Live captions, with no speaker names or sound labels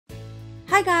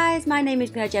Hi guys, my name is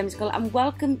Gemzicle and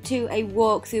welcome to a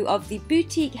walkthrough of the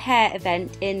boutique hair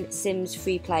event in Sims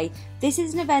Freeplay. This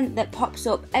is an event that pops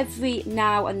up every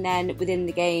now and then within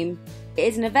the game. It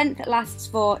is an event that lasts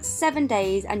for 7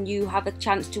 days and you have a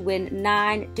chance to win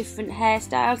 9 different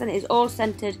hairstyles, and it is all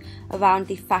centred around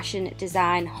the fashion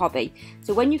design hobby.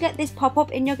 So when you get this pop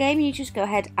up in your game, you just go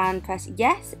ahead and press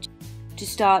yes to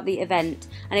start the event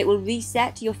and it will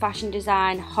reset your fashion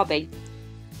design hobby.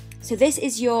 So this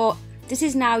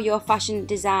is now your fashion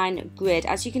design grid.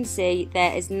 As you can see,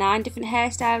 there is 9 different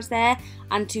hairstyles there,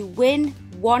 and to win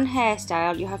one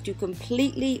hairstyle you have to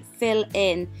completely fill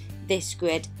in this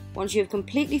grid. Once you have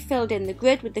completely filled in the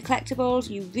grid with the collectibles,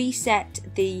 you reset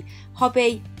the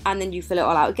hobby and then you fill it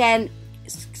all out again,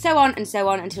 so on and so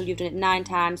on until you've done it 9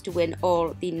 times to win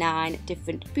all the 9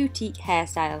 different boutique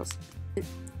hairstyles.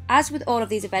 As with all of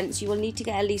these events, you will need to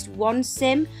get at least 1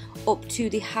 sim up to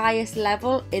the highest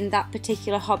level in that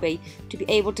particular hobby to be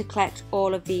able to collect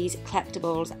all of these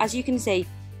collectibles. As you can see,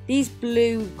 these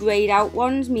blue greyed out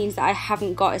ones means that I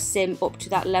haven't got a sim up to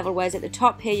that level, whereas at the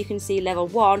top here you can see level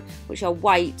 1, which are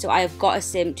white, so I have got a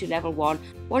sim to level 1.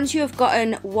 Once you have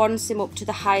gotten 1 sim up to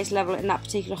the highest level in that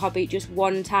particular hobby just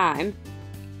 1 time,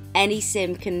 any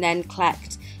sim can then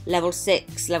collect level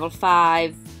 6, level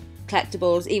 5,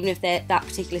 collectibles, even if that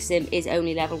particular sim is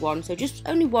only level 1. So just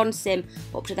only 1 sim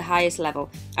up to the highest level.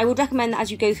 I would recommend that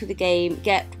as you go through the game,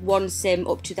 get 1 sim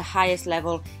up to the highest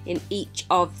level in each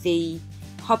of the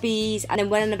hobbies, and then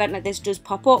when an event like this does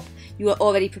pop up, you are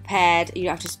already prepared. You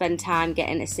don't have to spend time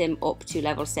getting a sim up to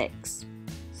level 6.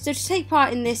 So to take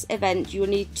part in this event, you will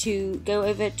need to go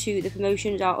over to the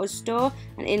promotions.us store,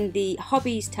 and in the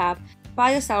hobbies tab,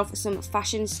 buy yourself some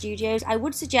fashion studios. I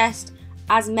would suggest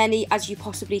as many as you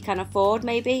possibly can afford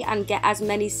maybe, and get as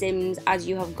many sims as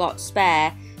you have got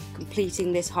spare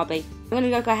completing this hobby. I'm going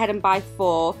to go ahead and buy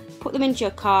 4, put them into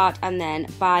your cart and then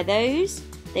buy those.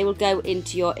 They will go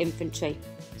into your inventory.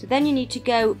 So then you need to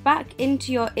go back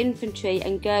into your inventory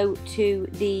and go to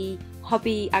the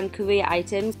hobby and career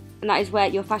items, and that is where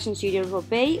your fashion studios will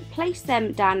be. Place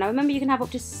them down. Now remember, you can have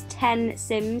up to 10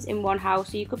 sims in one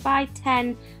house, so you could buy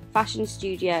 10 fashion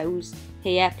studios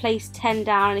here. Place 10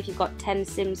 down, and if you've got 10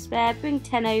 sims spare, bring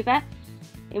 10 over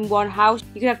in one house.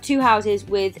 You can have 2 houses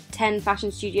with 10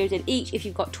 fashion studios in each if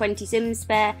you've got 20 sims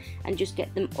spare, and just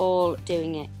get them all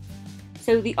doing it.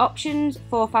 So the options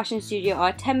for fashion studio are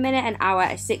a 10-minute, an hour,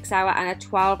 a 6-hour and a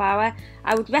 12-hour.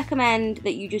 I would recommend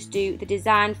that you just do the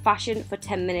design fashion for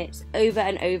 10 minutes over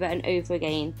and over and over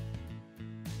again.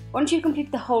 Once you complete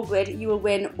the whole grid, you will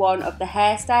win one of the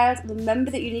hairstyles.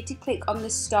 Remember that you need to click on the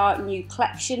Start New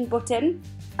Collection button,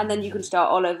 and then you can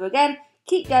start all over again.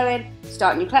 Keep going,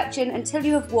 start new collection until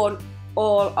you have won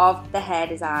all of the hair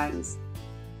designs.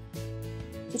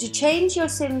 So to change your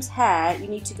sim's hair, you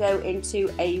need to go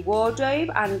into a wardrobe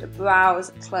and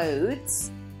browse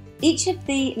clothes. Each of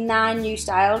the 9 new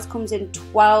styles comes in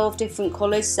 12 different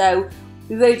colours, so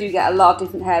we really do get a lot of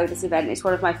different hair with this event. It's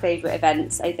one of my favourite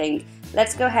events, I think.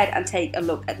 Let's go ahead and take a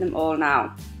look at them all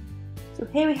now. So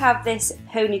here we have this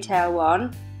ponytail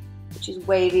one, which is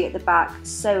wavy at the back,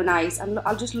 so nice. And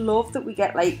I just love that we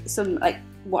get like some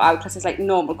what I would class as like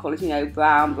normal colours, you know,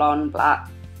 brown, blonde, black.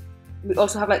 We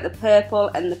also have like the purple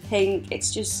and the pink.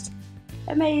 It's just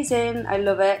amazing. I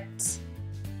love it.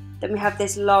 Then we have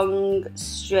this long,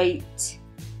 straight,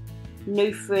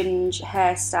 no fringe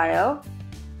hairstyle.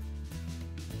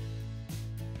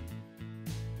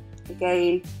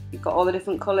 Again, you've got all the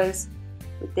different colours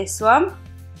with this one.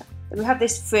 Then we have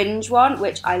this fringe one,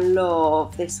 which I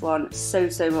love this one so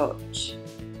much.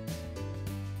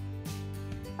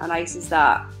 How nice is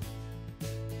that?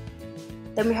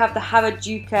 Then we have the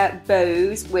Harajuka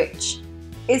bows, which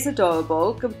is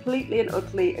adorable, completely and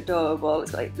utterly adorable.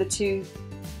 It's like the two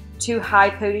high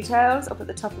ponytails up at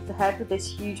the top of the head with this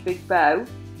huge big bow.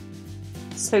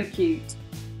 So cute.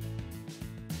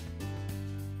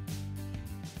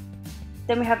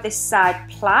 Then we have this side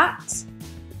plait,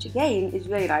 which again is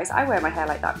really nice. I wear my hair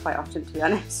like that quite often, to be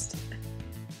honest.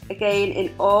 Again,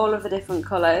 in all of the different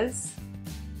colours.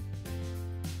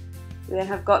 We then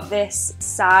have got this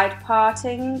side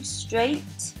parting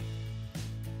straight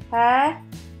hair.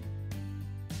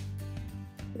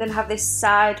 We then have this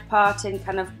side parting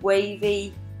kind of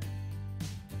wavy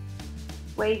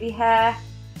hair.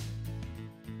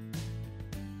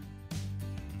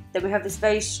 Then we have this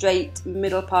very straight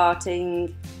middle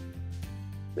parting,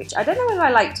 which I don't know whether I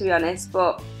like, to be honest,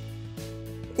 but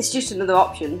it's just another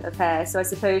option of hair, so I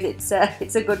suppose it's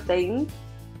a good thing.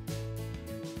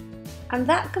 And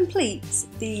that completes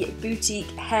the boutique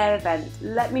hair event.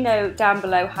 Let me know down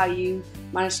below how you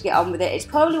managed to get on with it. It's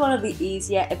probably one of the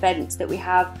easier events that we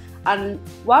have And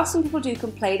while some people do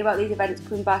complain about these events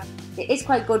coming back, it is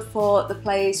quite good for the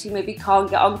players who maybe can't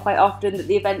get on quite often that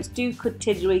the events do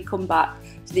continually come back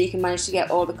so that you can manage to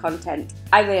get all the content.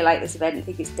 I really like this event. I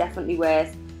think it's definitely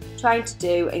worth trying to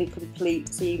do and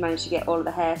complete so you manage to get all of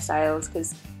the hairstyles,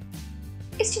 because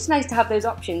it's just nice to have those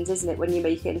options, isn't it, when you're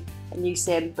making a new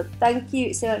sim. But thank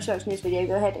you so much for watching this video.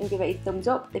 Go ahead and give it a thumbs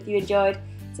up if you enjoyed.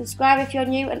 Subscribe if you're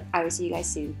new, and I will see you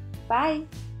guys soon. Bye!